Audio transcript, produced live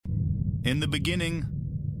In the beginning,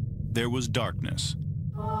 there was darkness.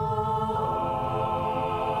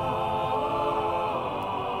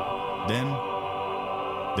 Then,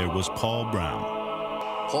 there was Paul Brown.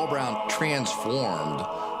 Paul Brown transformed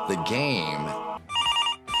the game.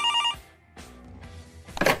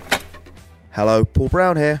 Hello, Paul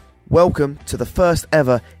Brown here. Welcome to the first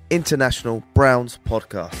ever International Browns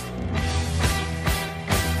podcast.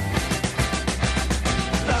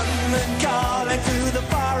 London calling to the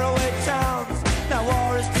faraway towns. Now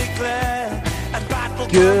war is declared and battle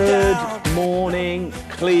Good morning,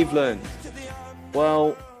 Cleveland.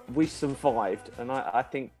 Well, we survived, and I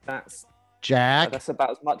think that's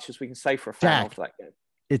about as much as we can say for a fan after that game.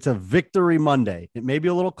 It's a victory Monday. It may be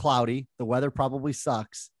a little cloudy. The weather probably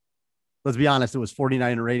sucks. Let's be honest, it was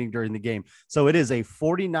 49 rating during the game. So it is a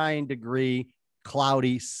 49-degree,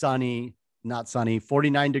 cloudy, sunny, not sunny,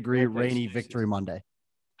 49-degree, rainy victory Monday.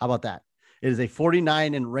 How about that? It is a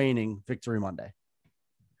 49 and raining victory Monday.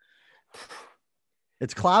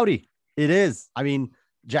 It's cloudy. It is. I mean,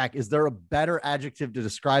 Jack, is there a better adjective to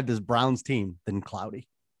describe this Browns team than cloudy?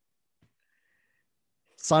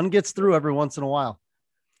 Sun gets through every once in a while.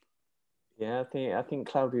 Yeah, I think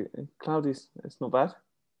cloudy's it's not bad.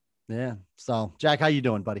 Yeah. So, Jack, how you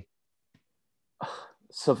doing, buddy?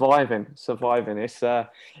 Surviving. It's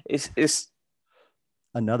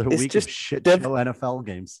another week of shit show NFL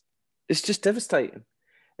games. It's just devastating.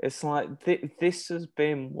 It's like this has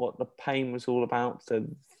been what the pain was all about. So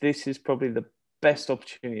this is probably the best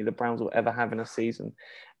opportunity the Browns will ever have in a season,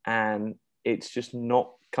 and it's just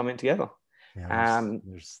not coming together. Yeah,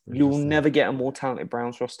 you'll never get a more talented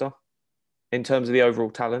Browns roster in terms of the overall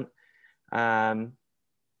talent.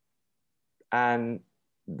 And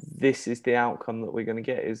this is the outcome that we're going to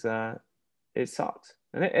get is it sucks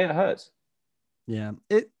and it hurts. Yeah.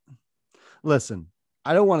 Listen,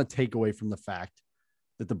 I don't want to take away from the fact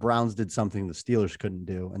that the Browns did something the Steelers couldn't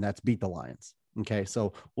do, and that's beat the Lions. Okay.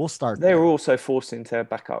 So we'll start. They were also forced into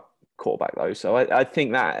backup quarterback though. So I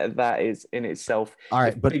think that is in itself. All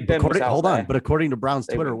right. But according to Browns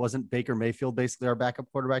Twitter, wasn't Baker Mayfield basically our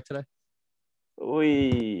backup quarterback today? Well,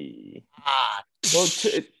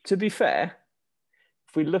 to be fair,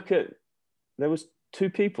 if we look at, there was two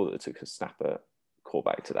people that took a snap at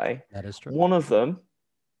quarterback today. That is true. One of them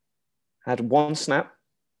had one snap,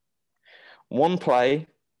 one play,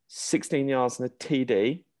 16 yards and a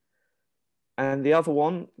TD. And the other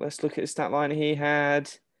one, let's look at his stat line. He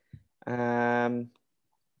had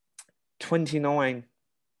 29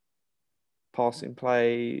 passing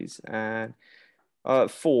plays and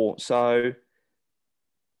 4. So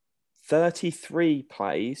 33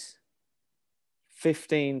 plays,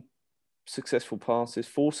 15 successful passes,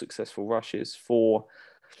 4 successful rushes, 1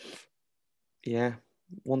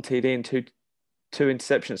 TD and two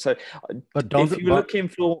interceptions. So if you're looking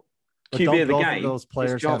for QB of the game, those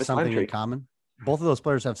players have something in common. Both of those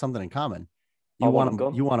players have something in common. You want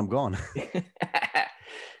them gone.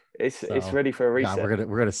 It's ready for a reset. God,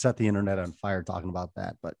 we're gonna set the internet on fire talking about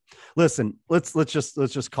that. But listen, let's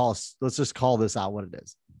just call this out what it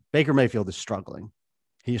is. Baker Mayfield is struggling.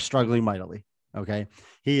 He is struggling mightily. Okay.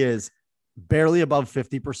 He is barely above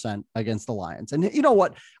 50% against the Lions. And you know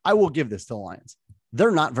what? I will give this to the Lions.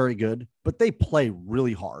 They're not very good, but they play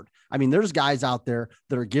really hard. I mean, there's guys out there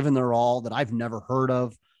that are giving their all that I've never heard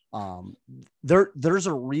of. There's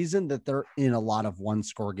a reason that they're in a lot of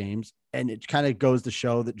 1-score games. And it kind of goes to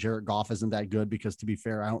show that Jared Goff isn't that good because, to be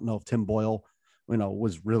fair, I don't know if Tim Boyle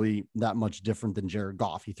was really that much different than Jared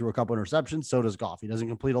Goff. He threw a couple interceptions. So does Goff. He doesn't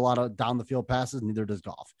complete a lot of down the field passes. Neither does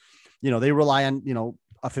Goff. They rely on,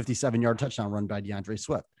 a 57-yard touchdown run by DeAndre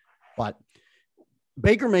Swift, but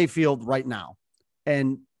Baker Mayfield right now.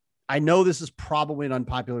 And I know this is probably an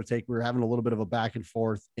unpopular take. We're having a little bit of a back and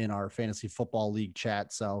forth in our fantasy football league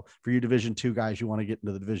chat. So for you Division II guys, you want to get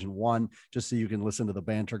into the Division I just so you can listen to the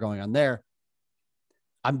banter going on there.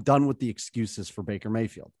 I'm done with the excuses for Baker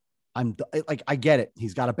Mayfield. I get it.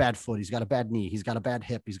 He's got a bad foot. He's got a bad knee. He's got a bad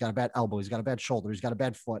hip. He's got a bad elbow. He's got a bad shoulder. He's got a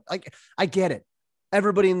bad foot. I get it.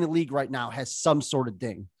 Everybody in the league right now has some sort of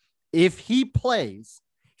ding. If he plays,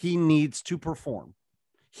 he needs to perform.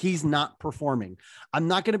 He's not performing. I'm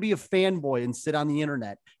not going to be a fanboy and sit on the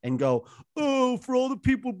internet and go, oh, for all the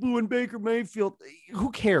people booing Baker Mayfield,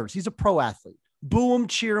 who cares? He's a pro athlete. Boo him,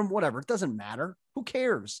 cheer him, whatever. It doesn't matter. Who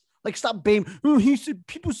cares? Stop being, he said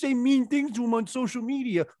people say mean things to him on social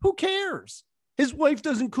media. Who cares? His wife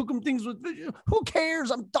doesn't cook him things with, who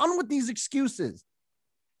cares? I'm done with these excuses.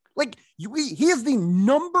 He is the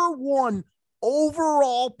number 1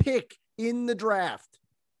 overall pick in the draft.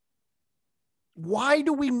 Why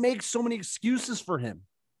do we make so many excuses for him?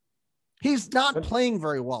 He's not playing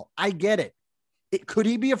very well. I get it. Could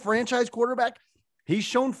he be a franchise quarterback? He's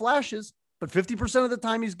shown flashes, but 50% of the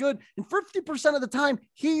time he's good. And 50% of the time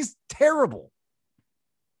he's terrible.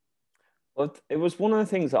 Well, it was one of the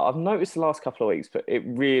things that I've noticed the last couple of weeks, but it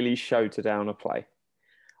really showed to down a play.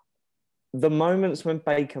 The moments when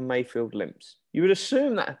Baker Mayfield limps, you would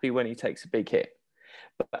assume that would be when he takes a big hit.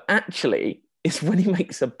 But actually, it's when he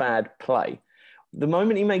makes a bad play. The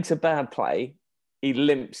moment he makes a bad play, he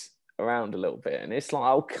limps around a little bit. And it's like,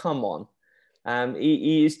 oh, come on.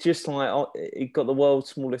 He is just like, he got the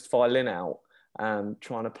world's smallest violin out,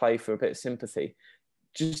 trying to play for a bit of sympathy.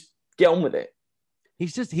 Just get on with it.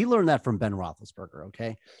 He learned that from Ben Roethlisberger.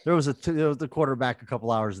 Okay. There was the quarterback a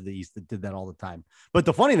couple hours of the East that did that all the time. But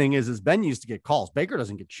the funny thing is Ben used to get calls. Baker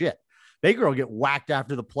doesn't get shit. Baker will get whacked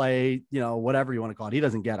after the play, whatever you want to call it. He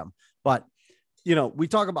doesn't get them. But, we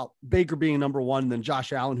talk about Baker being number one, and then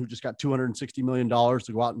Josh Allen, who just got $260 million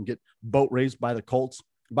to go out and get boat raced by the Colts.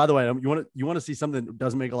 By the way, you want to see something that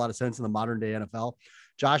doesn't make a lot of sense in the modern day NFL.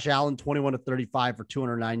 Josh Allen, 21-35 for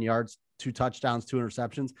 209 yards, 2 touchdowns, 2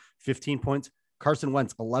 interceptions, 15 points. Carson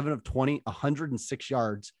Wentz, 11 of 20, 106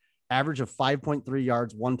 yards, average of 5.3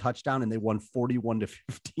 yards, 1 touchdown, and they won 41-15.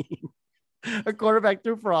 A quarterback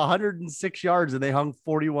threw for 106 yards and they hung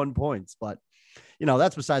 41 points. But,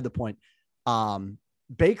 that's beside the point.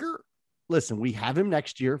 Baker, listen, we have him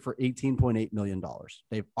next year for $18.8 million.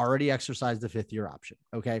 They've already exercised the 5th-year option.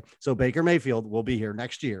 Okay. So Baker Mayfield will be here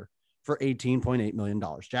next year for $18.8 million.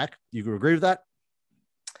 Jack, you agree with that?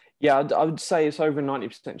 Yeah, I would say it's over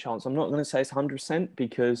 90% chance. I'm not going to say it's 100%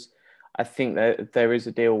 because I think that there is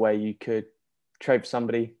a deal where you could trade for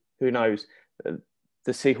somebody. Who knows?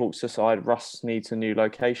 The Seahawks decide Russ needs a new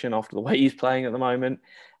location after the way he's playing at the moment,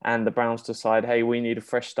 and the Browns decide, hey, we need a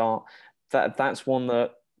fresh start. That's one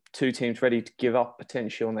that 2 teams ready to give up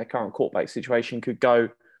potential on their current quarterback situation could go,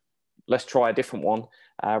 let's try a different one,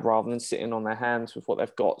 rather than sitting on their hands with what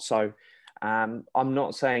they've got. So I'm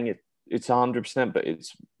not saying it's 100%, but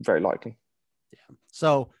it's very likely. Yeah.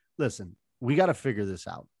 So listen, we got to figure this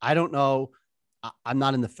out. I don't know. I'm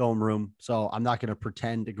not in the film room, so I'm not going to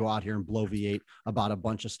pretend to go out here and bloviate about a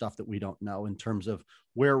bunch of stuff that we don't know in terms of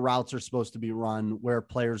where routes are supposed to be run, where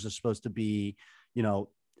players are supposed to be.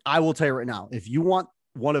 I will tell you right now, if you want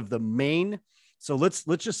one of the main, so let's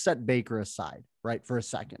just set Baker aside, right, for a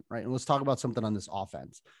second, right? And let's talk about something on this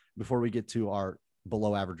offense before we get to our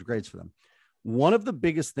below average grades for them. One of the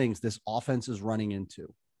biggest things this offense is running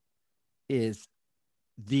into is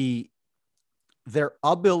their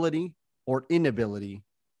ability or inability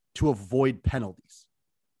to avoid penalties.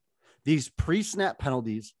 These pre-snap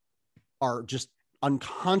penalties are just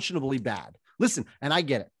unconscionably bad. Listen, and I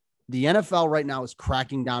get it. The NFL right now is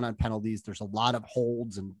cracking down on penalties. There's a lot of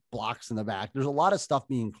holds and blocks in the back. There's a lot of stuff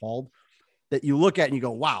being called that you look at and you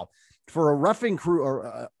go, wow, for a reffing crew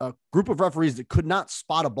or a group of referees that could not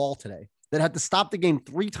spot a ball today, that had to stop the game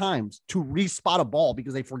 3 times to re-spot a ball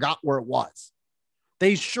because they forgot where it was.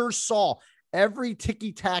 They sure saw every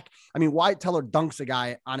ticky-tack. I mean, Wyatt Teller dunks a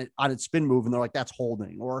guy on its spin move, and they're like, that's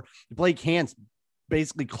holding. Or Blake Hans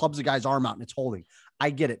basically clubs a guy's arm out, and it's holding. I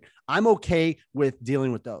get it. I'm okay with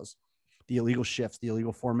dealing with those. The illegal shifts, the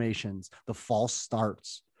illegal formations, the false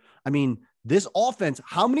starts. I mean, this offense,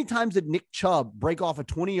 how many times did Nick Chubb break off a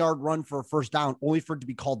 20-yard run for a first down only for it to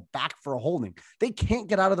be called back for a holding? They can't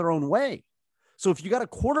get out of their own way. So if you got a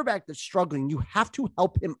quarterback that's struggling, you have to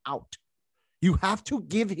help him out. You have to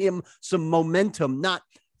give him some momentum, not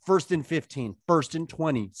 1st and 15, 1st and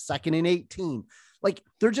 20, 2nd and 18. Like,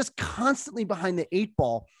 they're just constantly behind the 8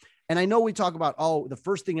 ball. And I know we talk about, the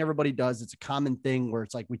first thing everybody does, it's a common thing where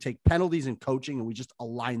it's like we take penalties and coaching and we just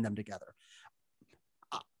align them together.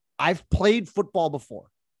 I've played football before.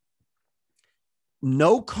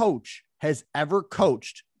 No coach has ever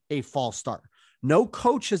coached a false start. No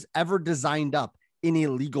coach has ever designed up an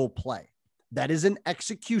illegal play. That is an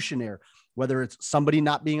execution error, whether it's somebody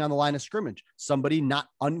not being on the line of scrimmage, somebody not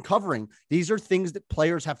uncovering. These are things that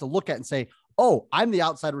players have to look at and say, oh, I'm the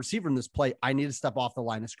outside receiver in this play. I need to step off the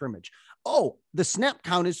line of scrimmage. Oh, the snap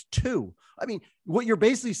count is 2. I mean, what you're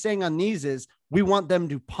basically saying on these is we want them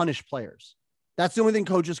to punish players. That's the only thing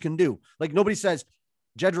coaches can do. Like, nobody says,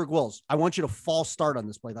 Jedrick Wills, I want you to false start on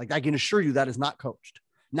this play. Like, I can assure you that is not coached.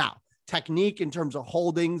 Now, technique in terms of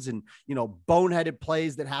holdings and, boneheaded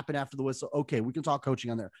plays that happen after the whistle. Okay, we can talk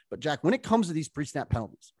coaching on there. But Jack, when it comes to these pre-snap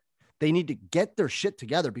penalties, they need to get their shit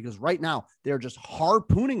together because right now they're just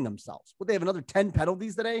harpooning themselves. Would they have another 10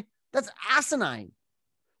 penalties today? That's asinine.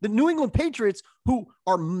 The New England Patriots, who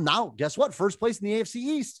are now, guess what? First place in the AFC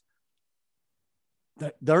East.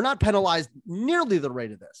 They're not penalized nearly the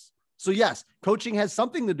rate of this. So yes, coaching has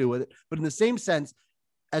something to do with it, but in the same sense,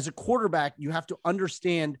 as a quarterback, you have to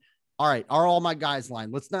understand all right, are all my guys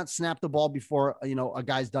lined? Let's not snap the ball before, a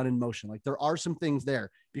guy's done in motion. Like there are some things there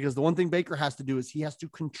because the one thing Baker has to do is he has to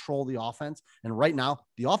control the offense. And right now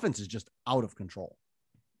the offense is just out of control.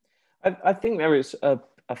 I think there is a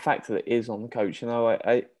factor that is on the coach.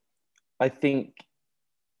 I think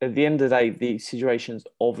at the end of the day, the situation's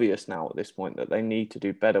obvious now at this point that they need to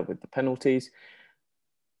do better with the penalties.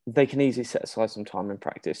 They can easily set aside some time in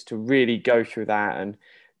practice to really go through that and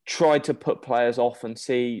try to put players off and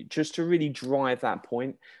see, just to really drive that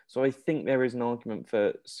point. So I think there is an argument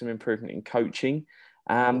for some improvement in coaching.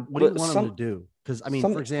 What do you want them to do? Because,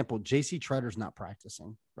 for example, JC Treader's not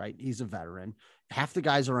practicing, right? He's a veteran. Half the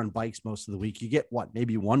guys are on bikes most of the week. You get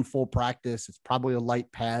maybe one full practice. It's probably a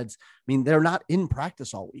light pads. They're not in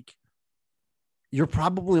practice all week. You're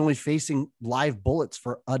probably only facing live bullets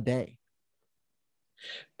for a day.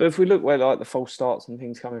 But if we look where the false starts and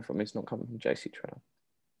things coming from, it's not coming from JC Treader.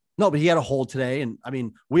 No, but he had a hold today. And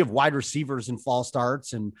we have wide receivers in false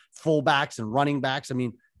starts and fullbacks and running backs.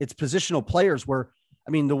 It's positional players where,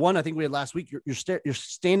 the one I think we had last week, you're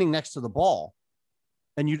standing next to the ball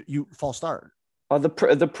and you false start.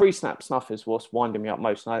 The pre-snap snuff is what's winding me up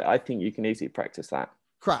most. And I think you can easily practice that.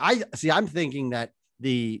 Correct. I'm thinking that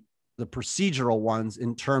the procedural ones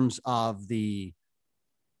in terms of the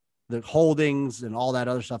holdings and all that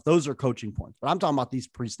other stuff, those are coaching points. But I'm talking about these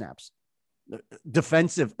pre-snaps.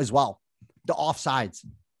 Defensive as well. The offsides.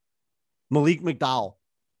 Malik McDowell,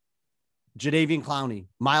 Jadeveon Clowney,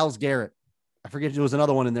 Myles Garrett. I forget, there was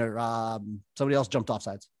another one in there. Somebody else jumped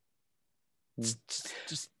offsides. It's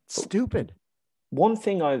just stupid. One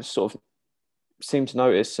thing I sort of seem to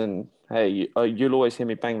notice, and hey, you'll always hear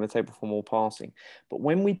me bang the table for more passing, but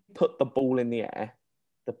when we put the ball in the air,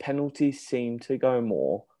 the penalties seem to go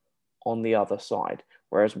more on the other side.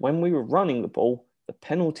 Whereas when we were running the ball, the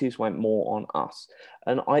penalties went more on us.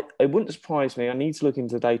 And it wouldn't surprise me. I need to look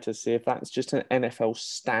into data to see if that's just an NFL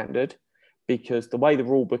standard, because the way the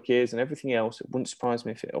rule book is and everything else, it wouldn't surprise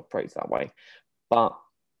me if it operates that way. But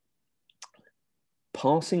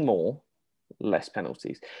passing more, less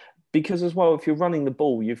penalties. Because as well, if you're running the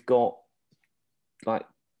ball, you've got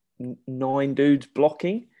 9 dudes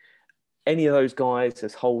blocking. Any of those guys,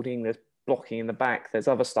 there's holding, there's blocking in the back, there's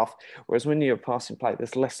other stuff. Whereas when you're a passing play,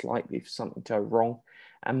 there's less likely for something to go wrong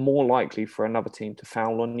and more likely for another team to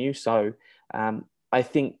foul on you. So I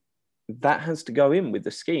think that has to go in with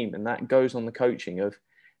the scheme, and that goes on the coaching of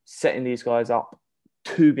setting these guys up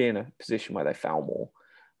to be in a position where they foul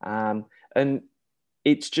more. And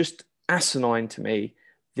it's just asinine to me,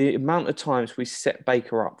 the amount of times we set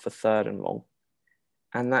Baker up for 3rd and long.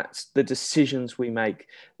 And that's the decisions we make.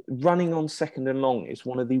 Running on 2nd and long is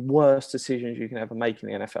one of the worst decisions you can ever make in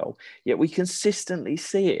the NFL. Yet we consistently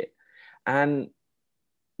see it. And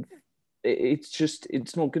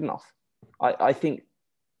it's not good enough. I think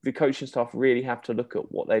the coaching staff really have to look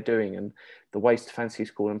at what they're doing and the way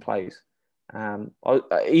Stefanski's calling plays.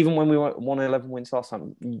 Even when we won 11 wins last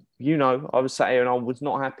time, I was sat here and I was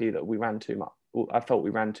not happy that we ran too much. I felt we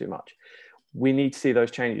ran too much. We need to see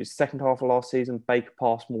those changes. Second half of last season, Baker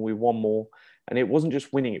passed more, we won more. And it wasn't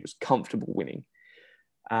just winning, it was comfortable winning.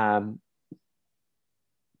 I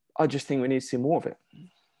just think we need to see more of it.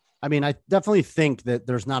 I definitely think that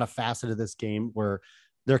there's not a facet of this game where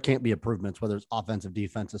there can't be improvements, whether it's offensive,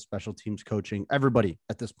 defensive, special teams, coaching. Everybody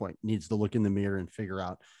at this point needs to look in the mirror and figure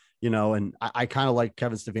out, and I kind of like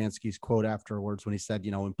Kevin Stefanski's quote afterwards when he said,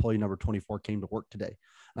 employee number 24 came to work today.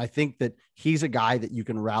 And I think that he's a guy that you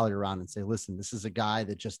can rally around and say, listen, this is a guy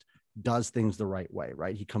that just does things the right way,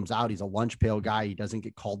 right? He comes out, he's a lunch pail guy. He doesn't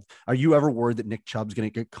get called. Are you ever worried that Nick Chubb's going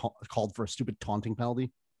to get called for a stupid taunting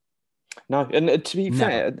penalty? No. And to be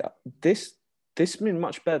fair, this has been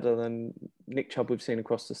much better than Nick Chubb we've seen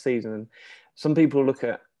across the season. And some people look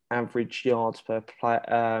at average yards per play,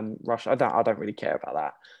 rush. I don't really care about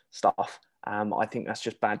that stuff. I think that's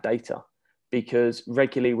just bad data, because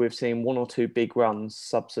regularly we've seen 1 or 2 big runs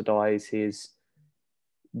subsidize his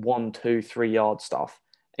 1, 2, 3 yard stuff.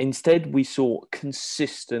 Instead, we saw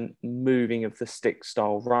consistent moving of the stick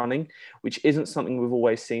style running, which isn't something we've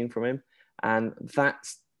always seen from him. And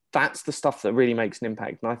that's the stuff that really makes an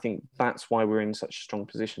impact. And I think that's why we're in such a strong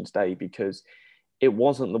position today, because it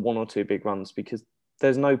wasn't the 1 or 2 big runs, because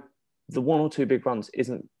the 1 or 2 big runs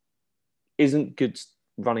isn't good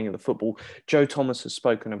running of the football. Joe Thomas has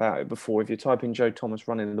spoken about it before. If you type in Joe Thomas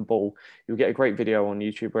running the ball, you'll get a great video on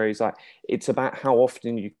YouTube where he's like, it's about how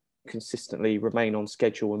often you consistently remain on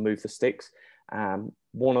schedule and move the sticks. 1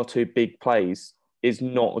 or 2 big plays is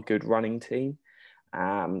not a good running team.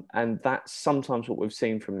 And that's sometimes what we've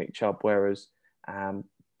seen from Nick Chubb, whereas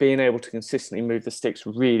being able to consistently move the sticks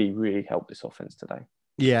really, really helped this offense today.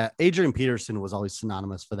 Yeah, Adrian Peterson was always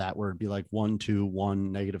synonymous for that, where it'd be like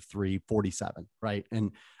 1-2-1, -3, 47, right?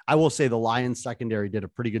 And I will say the Lions secondary did a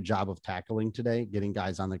pretty good job of tackling today, getting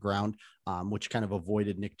guys on the ground, which kind of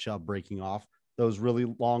avoided Nick Chubb breaking off those really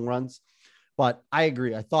long runs. But I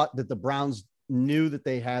agree. I thought that the Browns knew that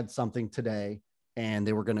they had something today and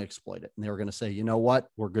they were going to exploit it. And they were going to say, you know what,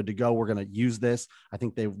 we're good to go. We're going to use this. I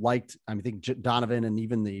think they liked, I think Donovan and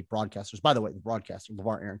even the broadcasters, by the way, the broadcaster,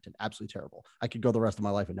 LeVar Arrington, absolutely terrible. I could go the rest of my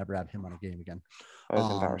life and never have him on a game again. That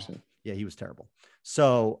was embarrassing. Yeah, he was terrible.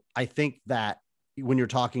 So I think that when you're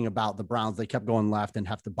talking about the Browns, they kept going left and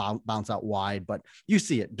have to bounce out wide, but you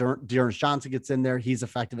see it. Dearness Johnson gets in there. He's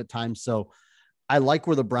effective at times. So I like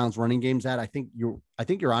where the Browns running game's at. I think you're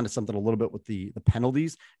onto something a little bit with the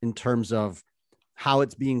penalties in terms of how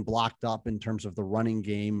it's being blocked up in terms of the running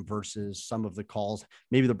game versus some of the calls.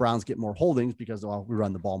 Maybe the Browns get more holdings because we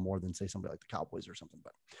run the ball more than say somebody like the Cowboys or something.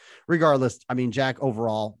 But regardless, I mean, Jack,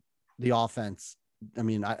 overall, the offense, I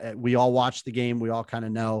mean, we all watched the game. We all kind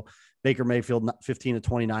of know Baker Mayfield, 15 of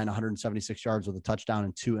 29, 176 yards with a touchdown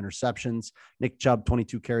and 2 interceptions. Nick Chubb,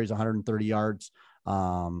 22 carries, 130 yards.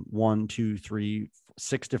 1, 2, 3,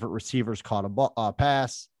 6 different receivers caught a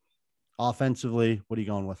pass. Offensively, what are you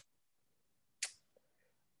going with?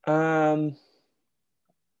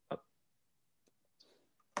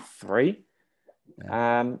 3.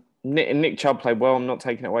 Yeah. Nick Chubb played well. I'm not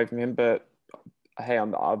taking it away from him, but hey,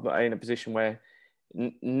 I'm in a position where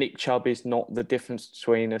Nick Chubb is not the difference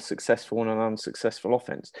between a successful and an unsuccessful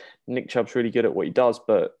offense. Nick Chubb's really good at what he does,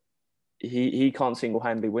 but he can't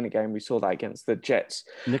single-handedly win a game. We saw that against the Jets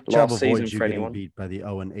Nick Chubb avoided you getting beat by the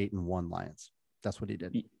 0-8-1 Lions. That's what he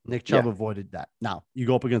did. Nick Chubb avoided that. Now, you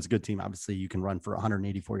go up against a good team. Obviously, you can run for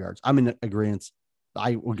 184 yards. I'm in agreement.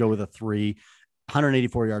 I will go with a 3.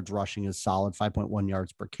 184 yards rushing is solid, 5.1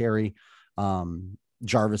 yards per carry.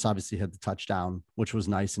 Jarvis obviously had the touchdown, which was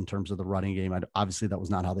nice in terms of the running game. Obviously, that was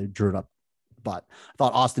not how they drew it up. But I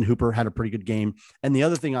thought Austin Hooper had a pretty good game. And the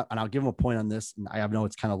other thing, and I'll give him a point on this, and I know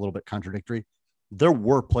it's kind of a little bit contradictory. There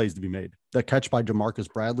were plays to be made. The catch by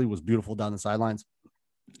Jamarcus Bradley was beautiful down the sidelines.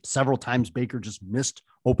 Several times Baker just missed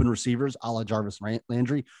open receivers, a la Jarvis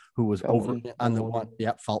Landry, who was over on the one.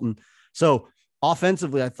 Yeah, Felton. So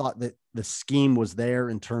offensively, I thought that the scheme was there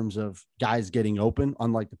in terms of guys getting open,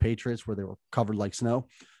 unlike the Patriots where they were covered like snow.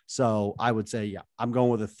 So I would say, yeah, I'm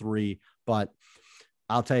going with a 3. But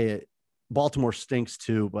I'll tell you, Baltimore stinks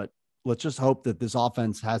too. But let's just hope that this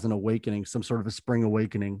offense has an awakening, some sort of a spring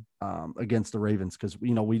awakening against the Ravens, because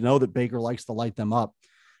we know that Baker likes to light them up,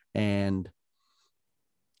 and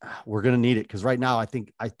we're going to need it. Because right now, I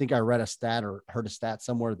think I read a stat or heard a stat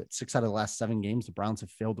somewhere that 6 out of the last 7 games, the Browns have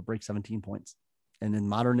failed to break 17 points. And in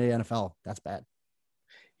modern day NFL, that's bad.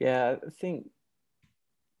 Yeah, I think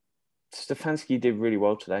Stefanski did really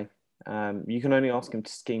well today. You can only ask him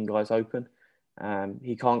to scheme guys open.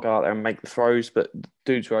 He can't go out there and make the throws, but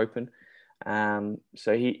dudes are open.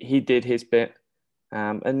 So he did his bit.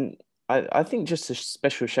 And I think just a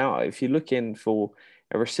special shout out, if you're looking for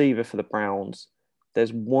a receiver for the Browns,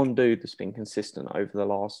 there's one dude that's been consistent over the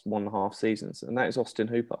last 1.5 seasons, and that is Austin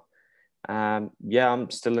Hooper. I'm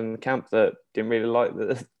still in the camp that didn't really like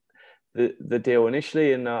the deal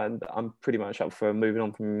initially, and I'm pretty much up for moving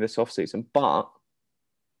on from him this offseason. But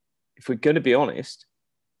if we're going to be honest,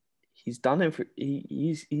 he's done it.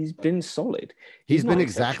 He's been solid. He's been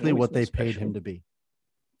exactly what they paid him to be.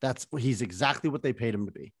 He's exactly what they paid him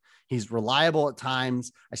to be. He's reliable at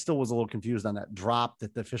times. I still was a little confused on that drop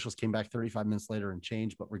that the officials came back 35 minutes later and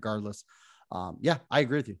changed, but regardless, I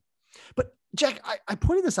agree with you. But Jack, I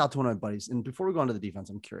pointed this out to one of my buddies, and before we go on to the defense,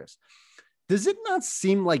 I'm curious. Does it not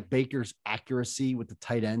seem like Baker's accuracy with the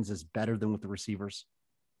tight ends is better than with the receivers?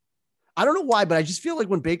 I don't know why, but I just feel like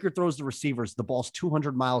when Baker throws the receivers, the ball's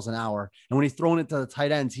 200 miles an hour. And when he's throwing it to the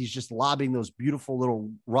tight ends, he's just lobbing those beautiful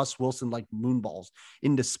little Russ Wilson-like moon balls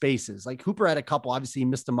into spaces. Like Hooper had a couple. Obviously, he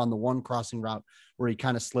missed them on the one crossing route where he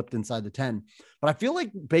kind of slipped inside the 10. But I feel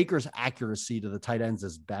like Baker's accuracy to the tight ends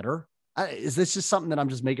is better. Is this just something that I'm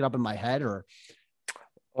just making up in my head? Or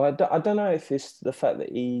Well, I don't know if it's the fact that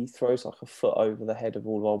he throws like a foot over the head of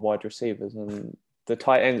all of our wide receivers, and the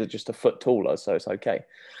tight ends are just a foot taller, so it's okay.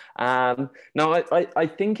 No, I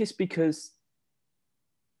think it's because,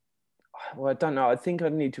 well, I don't know. I think I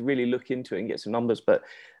need to really look into it and get some numbers, but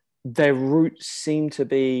their roots seem to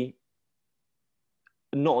be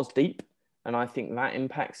not as deep, and I think that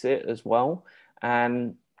impacts it as well.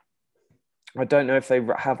 And I don't know if they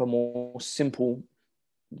have a more simple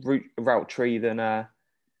route tree than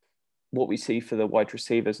what we see for the wide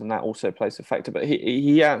receivers, and that also plays a factor. But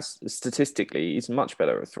he has, statistically, he's much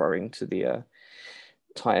better at throwing to the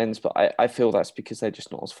tight ends, but I feel that's because they're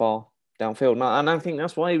just not as far. downfield. And I think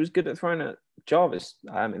that's why he was good at throwing at Jarvis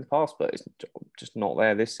in the past, but it's just not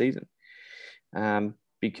there this season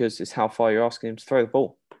because it's how far you're asking him to throw the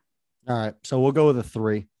ball. All right, so we'll go with a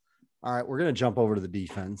 3. All right, we're going to jump over to the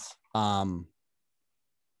defense. You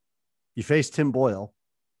face Tim Boyle,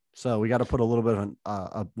 so we got to put a little bit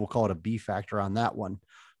of we'll call it a B factor on that one.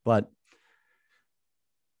 But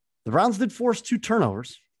the Browns did force 2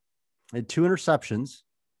 turnovers, they had 2 interceptions,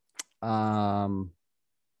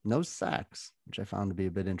 no sacks, which I found to be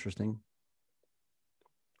a bit interesting.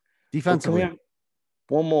 Defensively, well,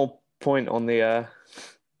 one more point on the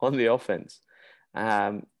offense.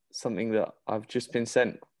 Something that I've just been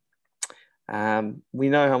sent. We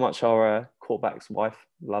know how much our quarterback's wife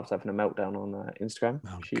loves having a meltdown on Instagram.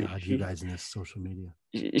 Oh, God, you guys in this social media.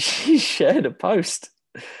 She shared a post.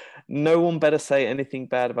 No one better say anything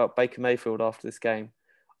bad about Baker Mayfield after this game.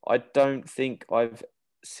 I don't think I've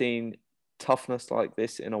seen toughness like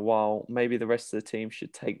this in a while. Maybe the rest of the team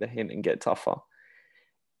should take the hint and get tougher.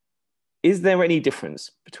 Is there any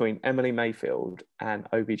difference between Emily Mayfield and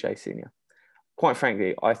OBJ Sr.? Quite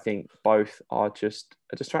frankly, I think both are just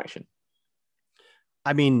a distraction.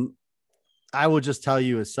 I mean, I will just tell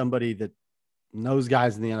you, as somebody that knows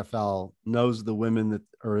guys in the NFL, knows the women that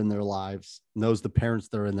are in their lives, knows the parents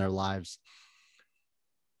that are in their lives,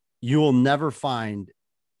 you will never find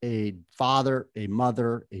a father, a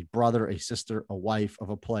mother, a brother, a sister, a wife of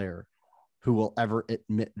a player who will ever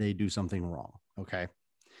admit they do something wrong. Okay.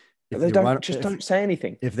 They don't say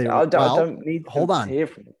anything. If they I don't need hold on. to hear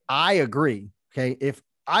from them. I agree. Okay. If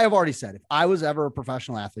I have already said, if I was ever a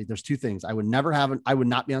professional athlete, there's 2 things. I would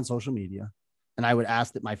not be on social media. And I would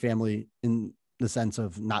ask that my family, in the sense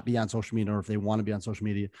of not be on social media, or if they want to be on social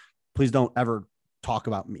media, please don't ever talk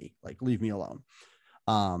about me. Like, leave me alone.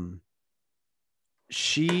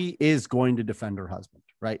 She is going to defend her husband,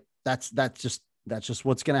 right? That's just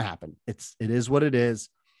what's going to happen. It is what it is.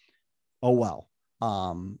 Oh, well.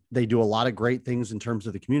 They do a lot of great things in terms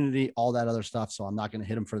of the community, all that other stuff. So I'm not going to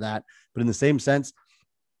hit them for that. But in the same sense,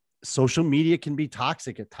 social media can be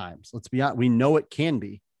toxic at times. Let's be honest. We know it can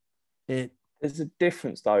be. There's a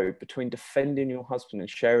difference, though, between defending your husband and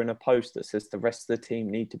sharing a post that says the rest of the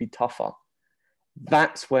team need to be tougher.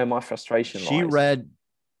 That's where my frustration lies. She read,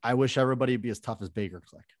 I wish everybody would be as tough as Baker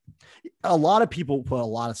Click. A lot of people put a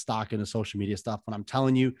lot of stock into social media stuff, but I'm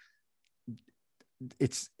telling you,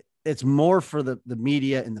 it's more for the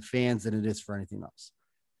media and the fans than it is for anything else.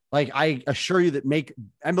 Like, I assure you that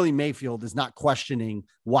Emily Mayfield is not questioning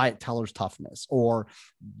Wyatt Teller's toughness or,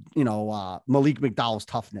 Malik McDowell's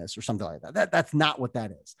toughness or something like that. That's not what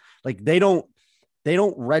that is. Like, they don't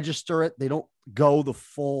register it. They don't go the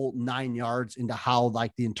full 9 yards into how,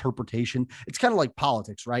 like, the interpretation. It's kind of like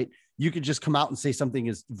politics, right? You could just come out and say something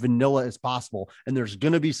as vanilla as possible, and there's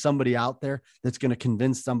going to be somebody out there that's going to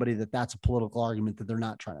convince somebody that that's a political argument that they're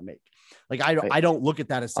not trying to make. Like, I don't look at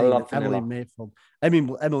that as saying that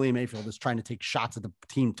Emily Mayfield is trying to take shots at the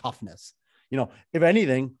team toughness. If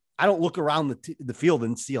anything, I don't look around the field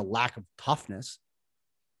and see a lack of toughness.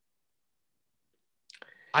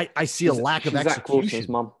 I see a lack of execution. Zach Wilson's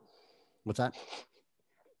mum. What's that?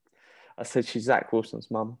 I said she's Zach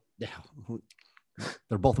Wilson's mum. Yeah.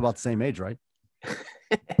 They're both about the same age, right?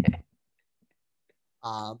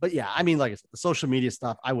 But yeah, I mean, like I said, the social media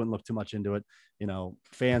stuff, I wouldn't look too much into it.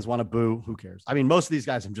 Fans want to boo. Who cares? I mean, most of these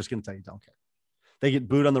guys, I'm just going to tell you, don't care. They get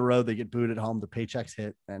booed on the road. They get booed at home. The paychecks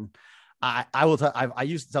hit. And I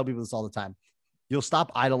used to tell people this all the time. You'll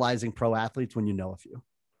stop idolizing pro athletes when you know a few,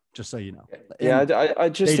 just so you know. Yeah, I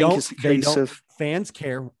just think it's a case of fans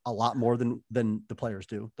care a lot more than the players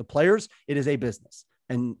do. The players, it is a business.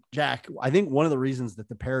 And Jack, I think one of the reasons that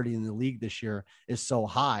the parity in the league this year is so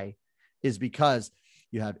high is because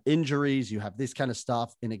you have injuries, you have this kind of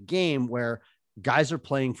stuff in a game where guys are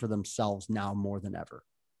playing for themselves now more than ever.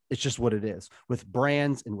 It's just what it is, with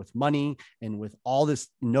brands and with money and with all this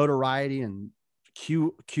notoriety and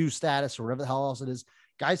Q status or whatever the hell else it is.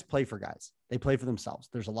 Guys play for guys. They play for themselves.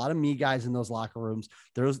 There's a lot of me guys in those locker rooms.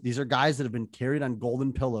 These are guys that have been carried on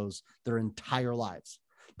golden pillows their entire lives.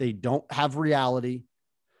 They don't have reality.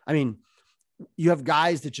 I mean, you have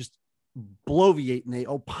guys that just bloviate and they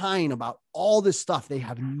opine about all this stuff they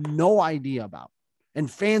have no idea about. And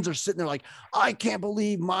fans are sitting there like, I can't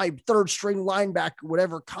believe my third string linebacker would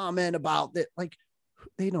ever comment about that. Like,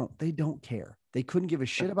 they don't care. They couldn't give a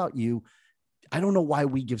shit about you. I don't know why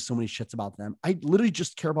we give so many shits about them. I literally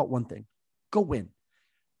just care about one thing. Go win.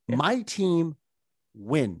 Yeah. My team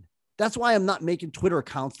win. That's why I'm not making Twitter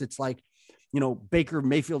accounts that's like, Baker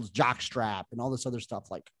Mayfield's jockstrap and all this other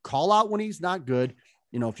stuff. Like, call out when he's not good.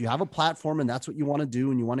 If you have a platform and that's what you want to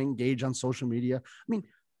do and you want to engage on social media, I mean,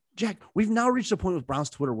 Jack, we've now reached a point with Browns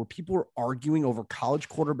Twitter where people are arguing over college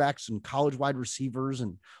quarterbacks and college wide receivers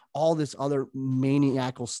and all this other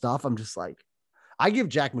maniacal stuff. I'm just like, I give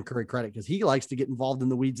Jack McCurry credit because he likes to get involved in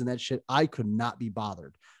the weeds and that shit. I could not be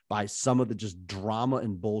bothered by some of the just drama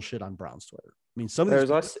and bullshit on Browns Twitter. I mean, some of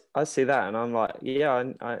these. I see that and I'm like, yeah,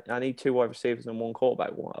 I need 2 wide receivers and 1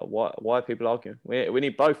 quarterback. Why are people arguing? We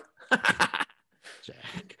need both.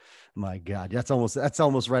 Jack, my God, that's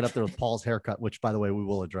almost right up there with Paul's haircut, which, by the way, we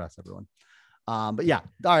will address, everyone. But yeah,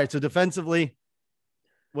 all right. So defensively,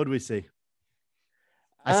 what do we see?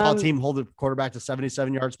 I saw a team hold the quarterback to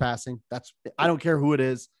 77 yards passing. I don't care who it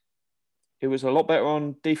is. It was a lot better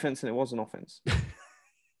on defense than it was on offense.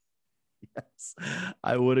 Yes,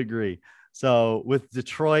 I would agree. So with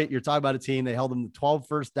Detroit, you're talking about a team. They held them to 12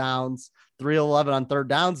 first downs, 3 of 11 on third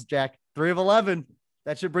downs, Jack. 3 of 11.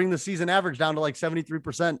 That should bring the season average down to like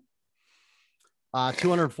 73%.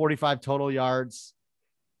 245 total yards.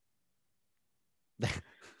 The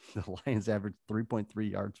Lions averaged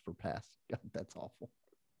 3.3 yards per pass. God, that's awful.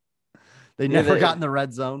 They never got in the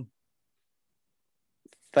red zone.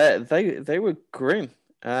 They were grim.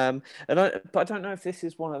 But I don't know if this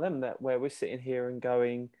is one of them where we're sitting here and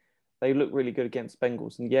going, they look really good against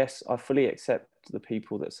Bengals. And yes, I fully accept the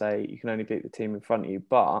people that say you can only beat the team in front of you,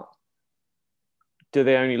 but do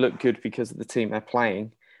they only look good because of the team they're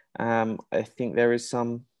playing? I think there is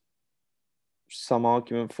some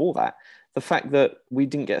argument for that. The fact that we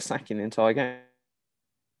didn't get a sack in the entire game.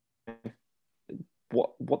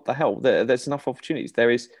 What the hell? There's enough opportunities. There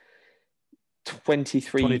is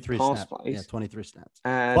 23 pass snaps. plays. Yeah, 23 snaps.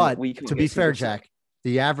 But to be fair, Jack,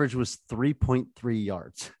 the average was 3.3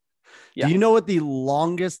 yards. Yeah. Do you know what the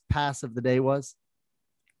longest pass of the day was?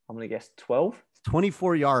 I'm going to guess 12.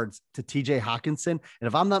 24 yards to TJ Hawkinson. And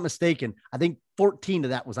if I'm not mistaken, I think 14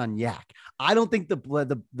 of that was on Yak. I don't think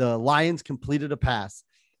the Lions completed a pass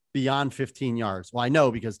beyond 15 yards. Well, I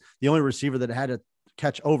know because the only receiver that had to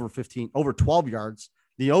catch over 12 yards,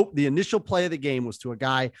 the initial play of the game was to a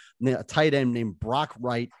tight end named Brock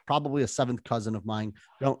Wright, probably a 7th cousin of mine.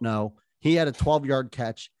 Don't know. He had a 12-yard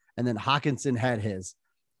catch, and then Hawkinson had his.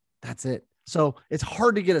 That's it. So it's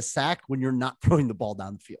hard to get a sack when you're not throwing the ball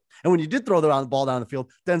down the field. And when you did throw the ball down the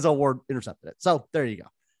field, Denzel Ward intercepted it. So there you go.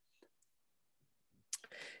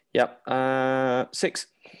 Yep. 6.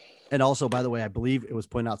 And also, by the way, I believe it was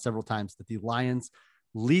pointed out several times that the Lions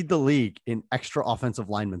lead the league in extra offensive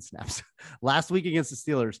lineman snaps. Last week against the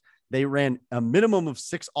Steelers, they ran a minimum of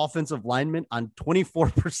 6 offensive linemen on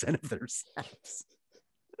 24% of their snaps.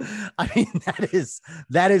 I mean,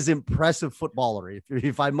 that is impressive footballery,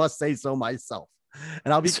 if I must say so myself.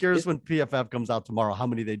 And I'll be curious when PFF comes out tomorrow how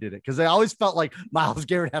many they did it, because I always felt like Myles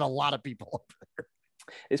Garrett had a lot of people up there.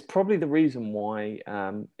 It's probably the reason why,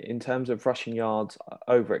 in terms of rushing yards,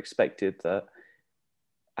 over expected that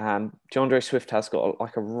DeAndre Swift has got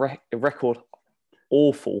a record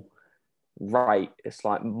awful rate. It's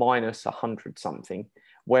like minus 100 something.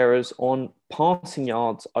 Whereas on passing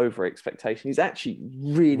yards over expectation, he's actually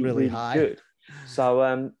really high. Good.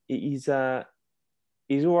 So he's all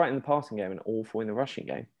right in the passing game and awful in the rushing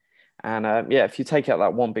game. And if you take out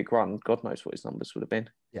that one big run, God knows what his numbers would have been.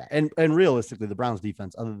 Yeah, and realistically, the Browns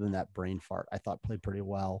defense, other than that brain fart, I thought played pretty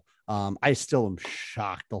well. I still am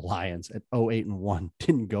shocked the Lions at 0-8-1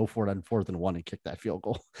 didn't go for it on 4th and 1 and kick that field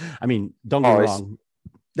goal. I mean, don't get me wrong.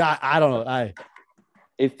 I don't know.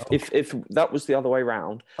 If that was the other way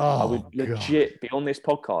around, I would legit be on this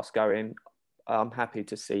podcast going, I'm happy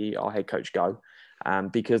to see our head coach go,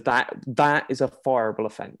 because that is a fireable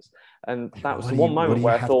offense. And that was the one moment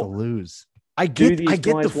where I thought, lose. I get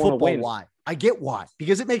the football win? why. I get why,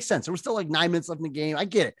 because it makes sense. There was still like 9 minutes left in the game. I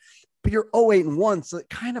get it. But you're 0-8-1, so it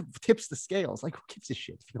kind of tips the scales. Like, who gives a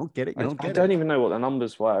shit? If you don't get it, you don't get it. I don't even know what the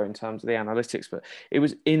numbers were in terms of the analytics, but it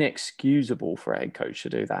was inexcusable for a head coach to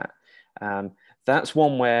do that. That's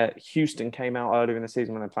one where Houston came out earlier in the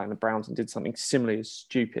season when they're playing the Browns and did something similarly as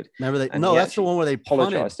stupid. Remember that's the one where they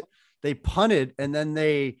punted. They punted, and then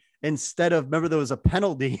instead of, remember there was a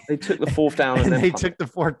penalty. They took the 4th down and then they took the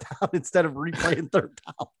 4th down instead of replaying 3rd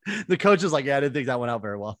down. The coach was like, yeah, I didn't think that went out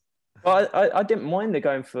very well. Well, I didn't mind they're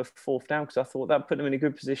going for 4th down because I thought that put them in a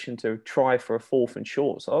good position to try for a 4th and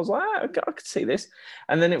short. So I was like, I could see this.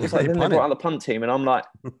 And then it was like, then they brought out the punt team, and I'm like,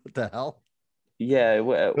 what the hell? Yeah. It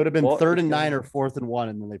would have been 3rd and 9 or 4th and 1,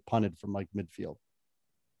 and then they punted from like midfield.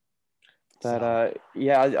 But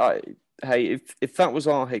hey, if that was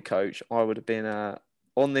our head coach, I would have been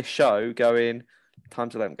on this show going, time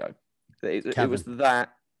to let him go. It was that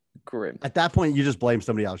grim. At that point, you just blame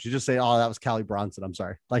somebody else. You just say, "Oh, that was Callie Bronson." I'm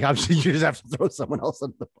sorry. Like, you just have to throw someone else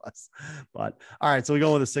under the bus. But all right, so we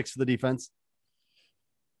go with a 6 for the defense.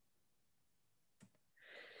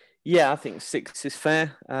 Yeah, I think 6 is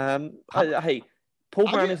fair. Hey, Paul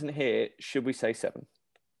I'll Brown get- isn't here. Should we say 7?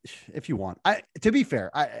 If you want, to be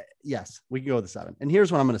fair, yes, we can go with the 7. And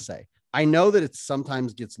here's what I'm going to say. I know that it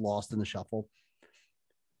sometimes gets lost in the shuffle.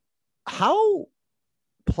 How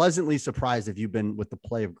pleasantly surprised have you been with the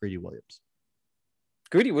play of Greedy Williams?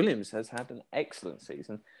 Greedy Williams has had an excellent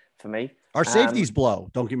season for me. Our safeties blow,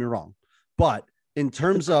 don't get me wrong. But in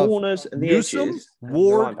terms the of corners and the Newsome, edges,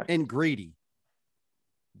 Ward, and Greedy,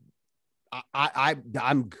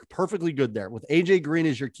 I'm perfectly good there. With AJ Green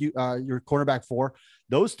as your cornerback 4,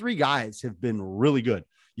 those 3 guys have been really good.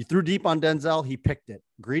 You threw deep on Denzel, he picked it.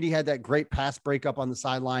 Greedy had that great pass breakup on the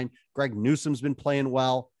sideline. Greg Newsome's been playing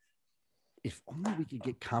well. If only we could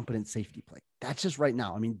get competent safety play. That's just right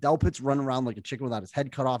now. I mean, Delpit's running around like a chicken without his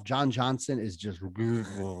head cut off. John Johnson is just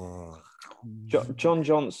John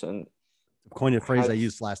Johnson. Coined a phrase I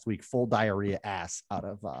used last week, full diarrhea ass out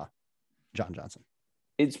of John Johnson.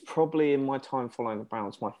 It's probably, in my time following the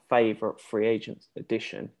Browns, my favorite free agent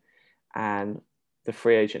edition, and the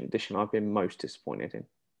free agent edition I've been most disappointed in.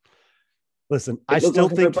 Listen, I still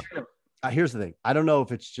think here's the thing. I don't know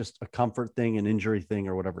if it's just a comfort thing, an injury thing,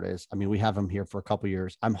 or whatever it is. I mean, we have him here for a couple of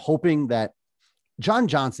years. I'm hoping that John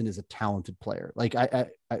Johnson is a talented player. Like I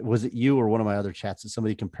was it you or one of my other chats that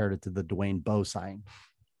somebody compared it to the Dwayne Bowe sign.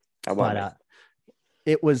 But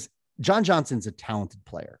it was John Johnson's a talented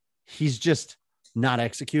player. He's just not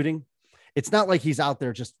executing. It's not like he's out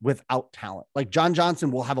there just without talent. Like John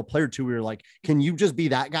Johnson will have a player or two where you're like, can you just be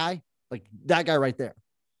that guy? Like that guy right there.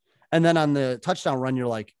 And then on the touchdown run, you're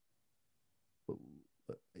like,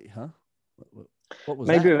 huh? What was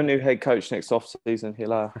maybe that? with a new head coach next offseason,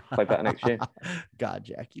 he'll play better next year. God,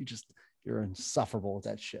 Jack, you're insufferable with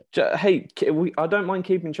that shit. Hey, I don't mind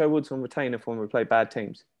keeping Joe Woods on retainer for when we play bad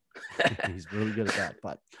teams. He's really good at that.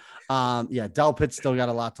 But yeah, Delpit's still got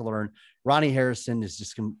a lot to learn. Ronnie Harrison is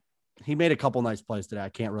just he made a couple nice plays today. I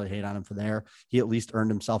can't really hate on him for there. He at least earned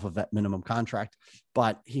himself a vet minimum contract,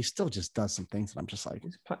 but he still just does some things that I'm just like,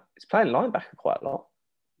 he's playing linebacker quite a lot.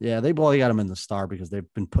 Yeah, they got him in the star because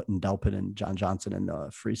they've been putting Delpit and John Johnson in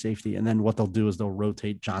free safety. And then what they'll do is they'll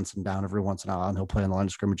rotate Johnson down every once in a while and he'll play on the line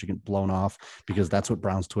of scrimmage and get blown off because that's what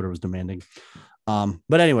Brown's Twitter was demanding.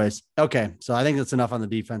 But anyways, okay. So I think that's enough on the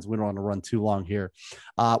defense. We don't want to run too long here.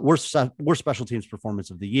 Worst special teams performance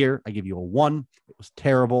of the year. I give you a 1. It was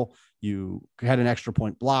terrible. You had an extra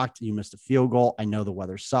point blocked. You missed a field goal. I know the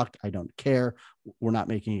weather sucked. I don't care. We're not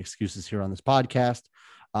making excuses here on this podcast.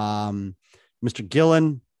 Mr.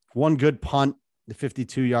 Gillen, one good punt, the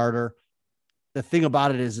 52-yarder. The thing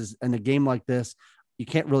about it is in a game like this, you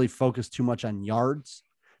can't really focus too much on yards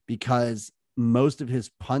because most of his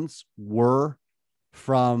punts were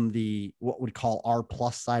from the what we'd call our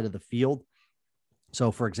plus side of the field. So,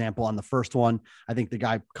 for example, on the first one, I think the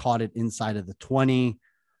guy caught it inside of the 20.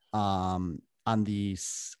 That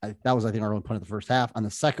was, I think, our only punt of the first half. On the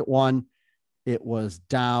second one, it was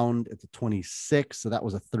down at the 26. So that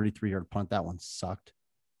was a 33-yard punt. That one sucked.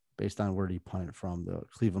 Based on where he punted it from, the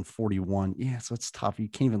Cleveland 41. Yeah, so it's tough. You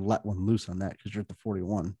can't even let one loose on that because you're at the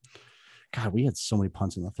 41. God, we had so many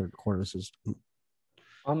punts in the third quarter. This is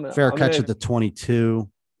fair catch at the 22,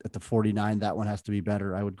 at the 49. That one has to be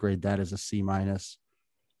better. I would grade that as a C-. 50,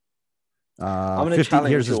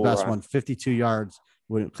 here's his best one, 52 yards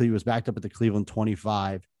when he was backed up at the Cleveland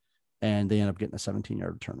 25, and they end up getting a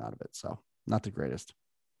 17-yard return out of it. So not the greatest.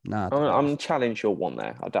 I'm going to challenge your 1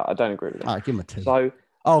 there. I don't agree with that. All right, give him a 2. So,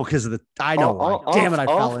 because of I know why. Damn it, I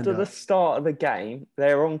fell into after the start of the game,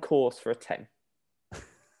 they're on course for a 10.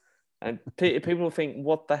 And people will think,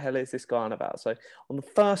 what the hell is this guy on about? So on the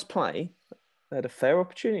first play, they had a fair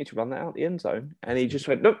opportunity to run that out the end zone. And he just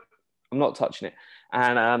went, nope, I'm not touching it.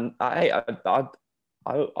 And I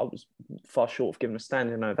was far short of giving a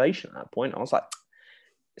standing ovation at that point. I was like,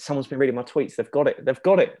 someone's been reading my tweets. They've got it. They're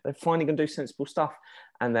finally going to do sensible stuff.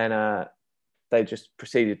 And then they just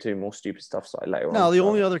proceeded to do more stupid stuff later on. No, the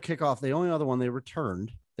only other other one they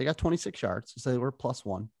returned, they got 26 yards. So they were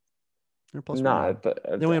 +1. They're +1. No, but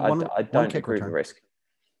I don't agree with the risk.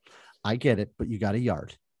 I get it, but you got a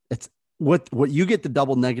yard. It's what you get the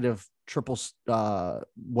double negative triple.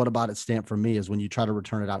 What about it stamp from me is when you try to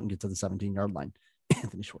return it out and get to the 17-yard line.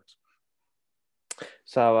 Anthony Schwartz.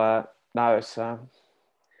 So no, it's.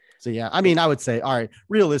 So, yeah, I mean, I would say, all right,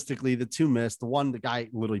 realistically, the 2 missed. The one, the guy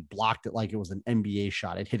literally blocked it like it was an NBA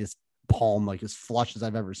shot. It hit his palm like as flush as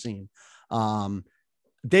I've ever seen.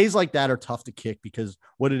 Days like that are tough to kick because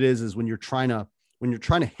what it is when you're trying to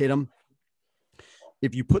hit them,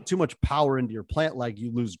 if you put too much power into your plant leg,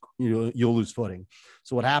 you'll lose footing.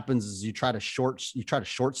 So what happens is you try to short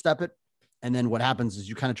step it. And then what happens is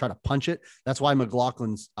you kind of try to punch it. That's why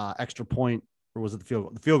McLaughlin's extra point or was it the field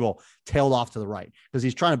goal? The field goal tailed off to the right because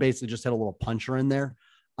he's trying to basically just hit a little puncher in there.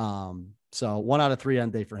 So 1 out of 3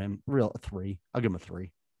 end day for him. Real 3. I'll give him a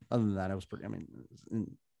 3. Other than that, it was pretty. I mean,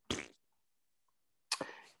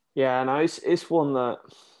 yeah, no, it's one that,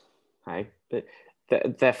 hey,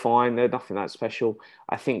 they're fine. They're nothing that special.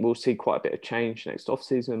 I think we'll see quite a bit of change next off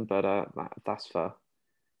season, but that's for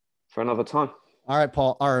another time. All right,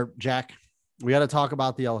 Paul or Jack, we got to talk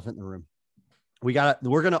about the elephant in the room. We're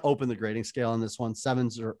going to open the grading scale on this one.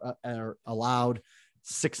 7s are allowed,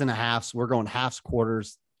 6.5s. We're going halves,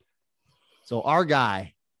 quarters. So our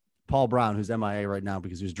guy, Paul Brown, who's MIA right now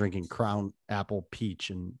because he was drinking Crown Apple Peach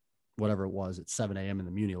and whatever it was at 7 a.m. in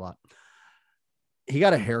the Muni lot. He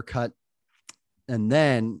got a haircut, and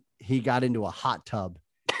then he got into a hot tub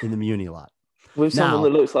in the Muni lot. With someone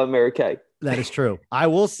that looks like Mary Kay. That is true. I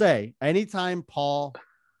will say, anytime Paul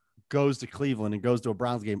goes to Cleveland and goes to a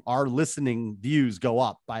Browns game, our listening views go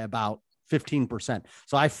up by about 15%.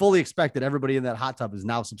 So I fully expect that everybody in that hot tub is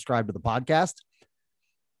now subscribed to the podcast.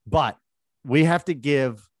 But we have to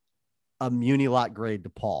give a Muni lot grade to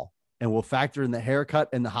Paul, and we'll factor in the haircut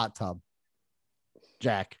and the hot tub.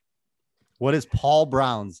 Jack, what is Paul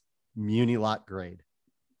Brown's Muni lot grade?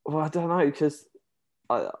 Well, I don't know, because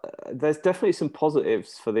there's definitely some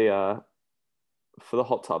positives for the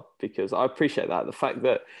hot tub, because I appreciate that. The fact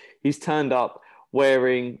that he's turned up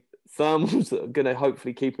wearing thermals that are going to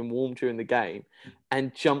hopefully keep him warm during the game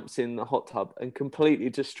and jumps in the hot tub and completely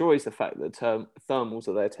destroys the fact that thermals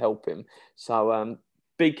are there to help him. So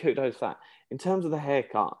big kudos for that. In terms of the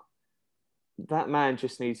haircut, that man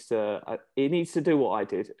just needs to he needs to do what I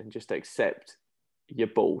did and just accept you're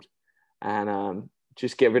bald and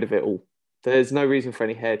just get rid of it all. There's no reason for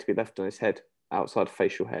any hair to be left on his head outside of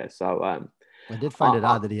facial hair. So I did find it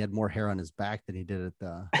odd that he had more hair on his back than he did at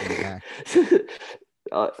the back.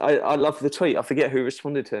 I love the tweet. I forget who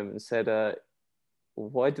responded to him and said,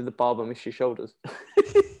 why did the barber miss your shoulders?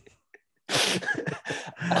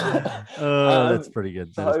 That's pretty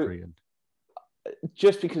good. That is pretty good.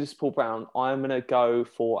 Just because it's Paul Brown, I'm going to go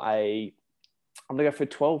for a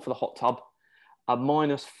 12 for the hot tub, a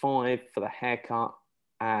 -5 for the haircut,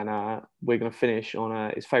 and we're going to finish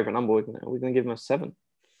on his favorite number. We're going to give him a 7.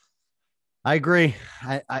 I agree.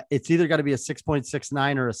 It's either got to be a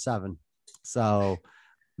 6.69 or a 7. So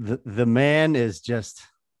the man is just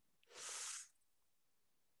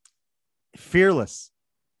fearless.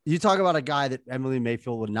 You talk about a guy that Emily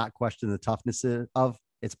Mayfield would not question the toughness of.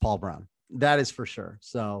 It's Paul Brown. That is for sure.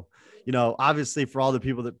 So, obviously for all the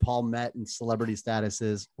people that Paul met in celebrity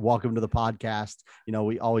statuses, welcome to the podcast.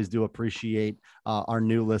 We always do appreciate our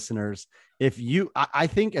new listeners. I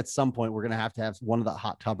think at some point we're going to have one of the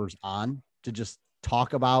hot tubbers on to just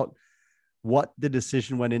talk about what the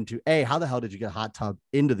decision went into. A, how the hell did you get a hot tub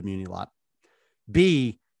into the Muni lot?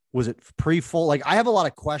 B, was it pre-full? Like, I have a lot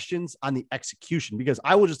of questions on the execution, because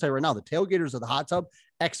I will just tell you right now, the tailgaters of the hot tub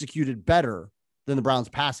executed better than the Browns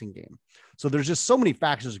passing game. So there's just so many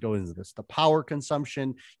factors that go into this. The power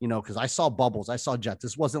consumption, because I saw bubbles, I saw jets.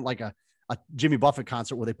 This wasn't like a Jimmy Buffett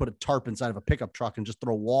concert where they put a tarp inside of a pickup truck and just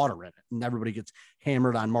throw water in it and everybody gets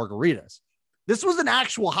hammered on margaritas. This was an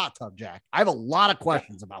actual hot tub, Jack. I have a lot of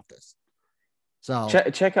questions about this. So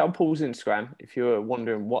check out Paul's Instagram if you're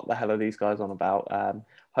wondering what the hell are these guys on about.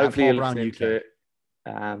 Hopefully you're listening to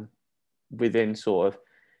it within sort of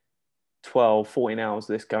 12, 14 hours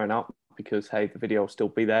of this going up, because hey, the video will still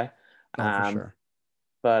be there. For sure.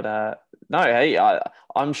 But no, hey,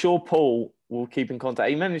 I'm sure Paul will keep in contact.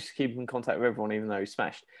 He managed to keep in contact with everyone, even though he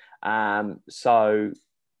smashed. So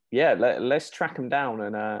yeah, let's track him down,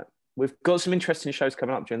 and we've got some interesting shows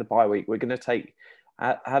coming up during the bye week. We're going to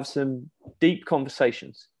have some deep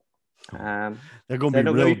conversations. They're going to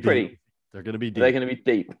be real deep. Pretty. They're going to be deep. They're going to be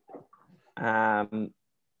deep.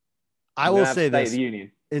 I will say this.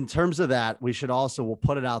 In terms of that, we'll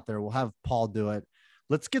put it out there. We'll have Paul do it.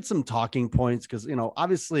 Let's get some talking points, because,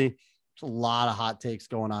 obviously there's a lot of hot takes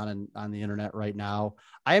going on the internet right now.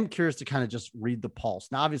 I am curious to kind of just read the pulse.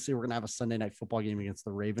 Now, obviously, we're going to have a Sunday night football game against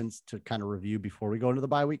the Ravens to kind of review before we go into the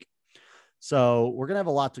bye week. So we're going to have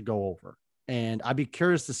a lot to go over. And I'd be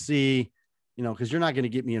curious to see, because you're not going to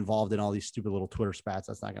get me involved in all these stupid little Twitter spats.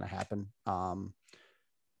 That's not going to happen.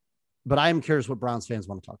 But I am curious what Browns fans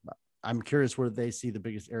want to talk about. I'm curious where they see the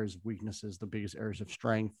biggest areas of weaknesses, the biggest areas of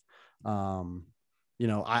strength.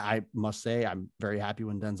 I must say I'm very happy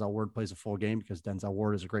when Denzel Ward plays a full game, because Denzel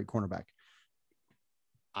Ward is a great cornerback.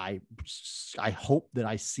 I hope that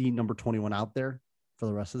I see number 21 out there for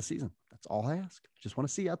the rest of the season. That's all I ask. Just want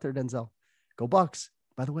to see you out there, Denzel. Go Bucks.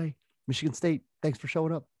 By the way, Michigan State, thanks for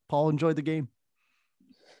showing up. Paul enjoyed the game.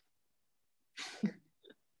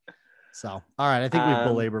 So, all right. I think we've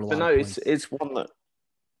belabored a lot. But no, of points. it's one that,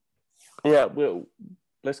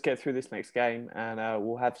 let's get through this next game and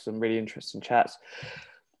we'll have some really interesting chats.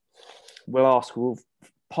 We'll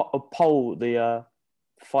poll the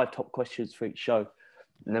 5 top questions for each show,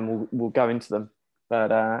 and then we'll go into them.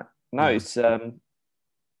 But it's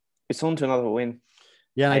on to another win.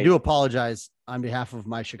 Yeah, and I do apologize on behalf of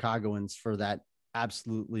my Chicagoans for that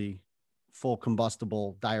absolutely full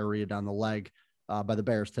combustible diarrhea down the leg by the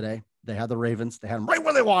Bears today. They had the Ravens. They had them right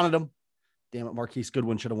where they wanted them. Damn it, Marquise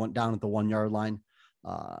Goodwin should have went down at the 1-yard line.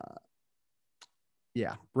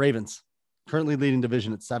 Ravens currently leading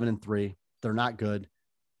division at 7-3. They're not good.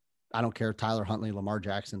 I don't care. Tyler Huntley, Lamar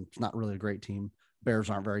Jackson. It's not really a great team. Bears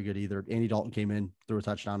aren't very good either. Andy Dalton came in, threw a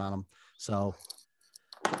touchdown on them. So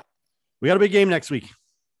we got a big game next week.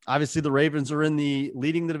 Obviously, the Ravens are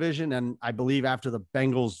leading the division, and I believe after the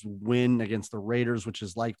Bengals win against the Raiders, which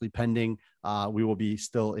is likely pending, we will be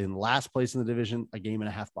still in last place in the division, a game and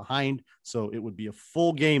a half behind. So it would be a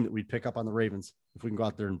full game that we'd pick up on the Ravens if we can go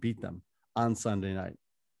out there and beat them on Sunday night.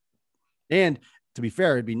 And to be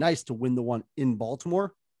fair, it'd be nice to win the one in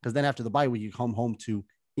Baltimore, because then after the bye week, you come home to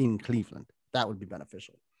in Cleveland. That would be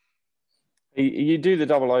beneficial. You do the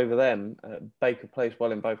double over them. Baker plays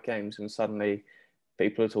well in both games, and suddenly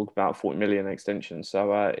people are talking about 40 million extension.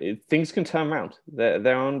 So things can turn around.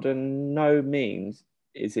 They're under no means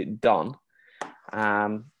is it done.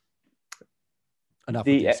 The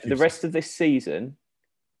rest of this season,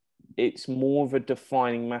 it's more of a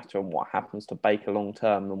defining matter on what happens to Baker long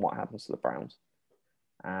term than what happens to the Browns.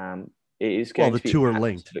 It is going to be the two are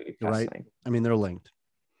linked, right? I mean, they're linked.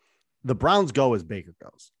 The Browns go as Baker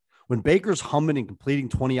goes. When Baker's humming and completing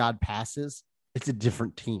 20-odd passes, it's a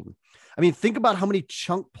different team. I mean, think about how many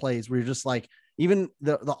chunk plays where you're just like, even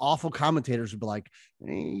the awful commentators would be like,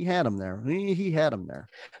 he had him there. He had him there.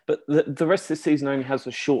 But the rest of the season only has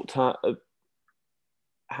a short time of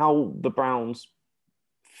how the Browns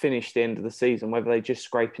finish the end of the season, whether they just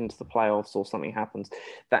scrape into the playoffs or something happens.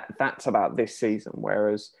 That's about this season.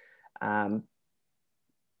 Whereas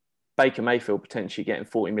Baker Mayfield potentially getting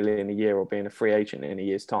 40 million a year or being a free agent in a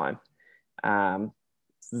year's time,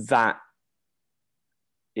 that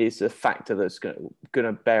is a factor that's going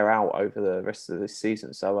to bear out over the rest of this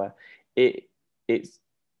season. So he's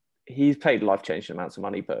paid life-changing amounts of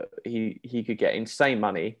money, but he could get insane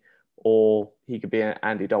money, or he could be an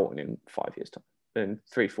Andy Dalton in 5 years' time, in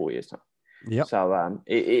 3-4 years' time. Yep. So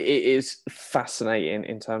it is fascinating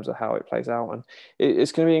in terms of how it plays out, and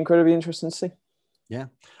it's going to be incredibly interesting to see. Yeah.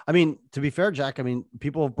 I mean, to be fair, Jack, I mean,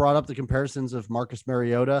 people have brought up the comparisons of Marcus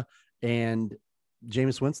Mariota and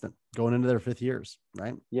Jameis Winston going into their 5th years,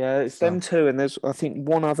 right? Yeah, it's them two, and there's, I think,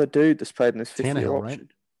 one other dude that's played in his 5th year option.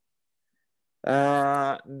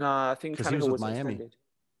 Right? No, I think because he was with Miami. Extended.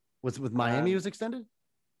 Was with Miami? He was extended.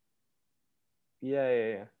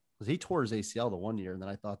 Yeah. Because he tore his ACL the 1 year, and then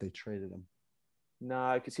I thought they traded him.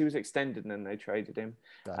 No, because he was extended and then they traded him.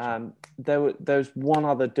 Gotcha. There's one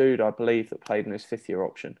other dude, I believe, that played in his 5th year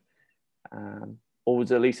option, or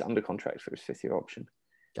was at least under contract for his 5th year option.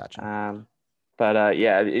 Gotcha. But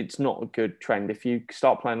it's not a good trend. If you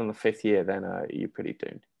start playing on the 5th year, then you're pretty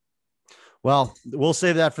doomed. Well, we'll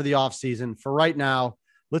save that for the off season. For right now,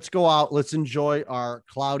 let's go out. Let's enjoy our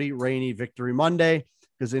cloudy, rainy Victory Monday,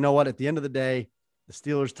 because you know what? At the end of the day, the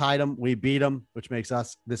Steelers tied them. We beat them, which makes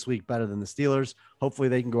us this week better than the Steelers. Hopefully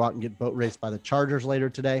they can go out and get boat raced by the Chargers later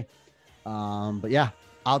today. But yeah,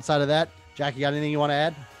 outside of that, Jack, you got anything you want to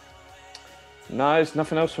add? No, it's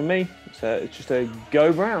nothing else from me. It's just a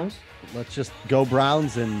go Browns. Let's just go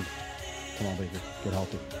Browns and come on, Baker, get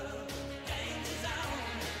healthy.